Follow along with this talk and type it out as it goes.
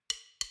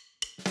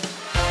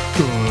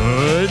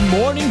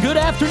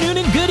afternoon,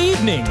 and good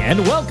evening, and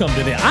welcome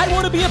to the I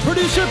Want to Be a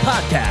Producer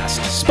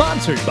podcast,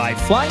 sponsored by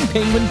Flying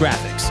Penguin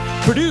Graphics,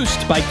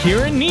 produced by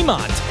Kieran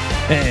Niemont.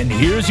 And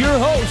here's your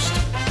host,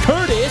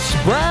 Curtis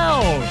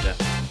Brown.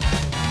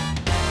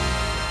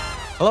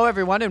 Hello,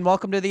 everyone, and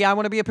welcome to the I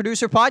Want to Be a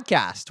Producer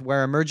podcast,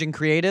 where emerging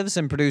creatives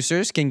and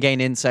producers can gain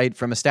insight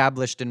from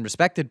established and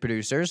respected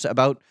producers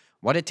about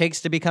what it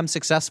takes to become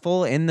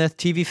successful in the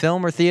TV,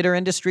 film, or theater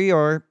industry,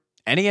 or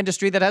any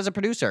industry that has a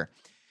producer.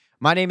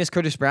 My name is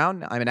Curtis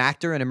Brown. I'm an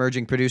actor and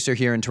emerging producer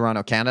here in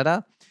Toronto,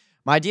 Canada.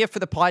 My idea for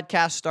the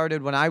podcast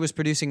started when I was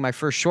producing my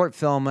first short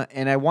film,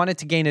 and I wanted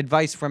to gain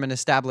advice from an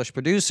established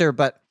producer,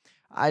 but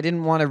I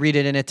didn't want to read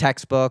it in a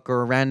textbook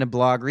or a random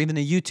blog or even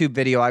a YouTube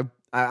video.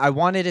 I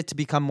wanted it to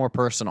become more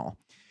personal.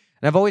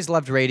 And I've always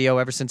loved radio.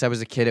 Ever since I was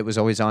a kid, it was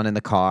always on in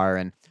the car,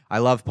 and I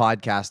love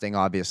podcasting,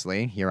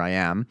 obviously. Here I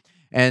am.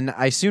 And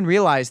I soon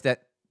realized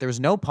that there's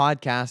no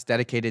podcast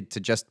dedicated to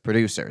just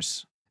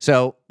producers.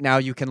 So now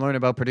you can learn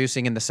about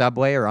producing in the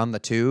subway or on the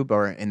tube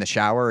or in the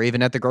shower or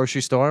even at the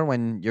grocery store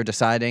when you're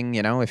deciding,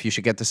 if you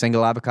should get the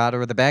single avocado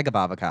or the bag of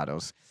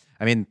avocados.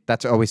 I mean,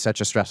 that's always such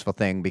a stressful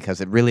thing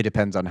because it really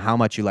depends on how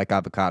much you like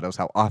avocados,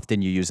 how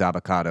often you use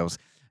avocados.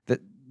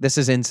 This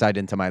is insight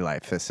into my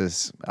life. This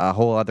is a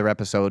whole other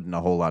episode and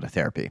a whole lot of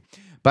therapy.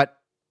 But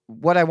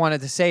what I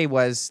wanted to say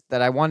was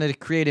that I wanted to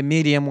create a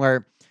medium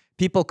where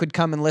people could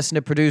come and listen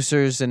to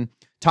producers and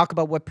talk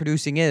about what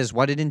producing is,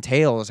 what it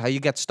entails, how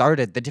you get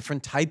started, the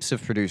different types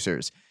of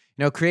producers.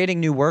 Creating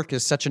new work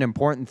is such an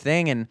important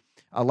thing, and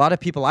a lot of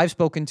people I've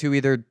spoken to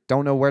either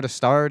don't know where to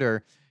start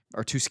or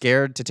are too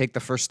scared to take the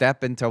first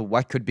step into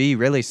what could be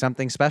really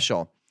something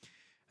special.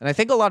 And I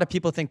think a lot of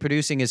people think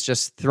producing is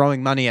just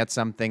throwing money at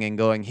something and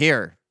going,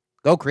 here,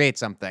 go create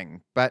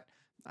something. But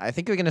I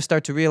think you're going to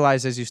start to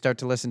realize as you start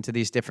to listen to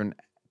these different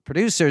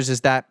producers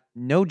is that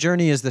no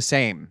journey is the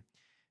same.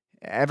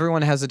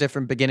 Everyone has a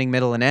different beginning,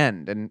 middle, and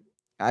end. And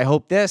I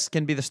hope this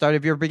can be the start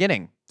of your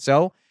beginning.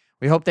 So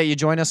we hope that you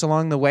join us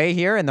along the way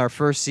here in our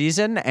first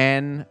season,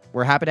 and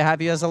we're happy to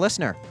have you as a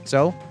listener.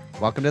 So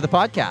welcome to the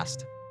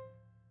podcast.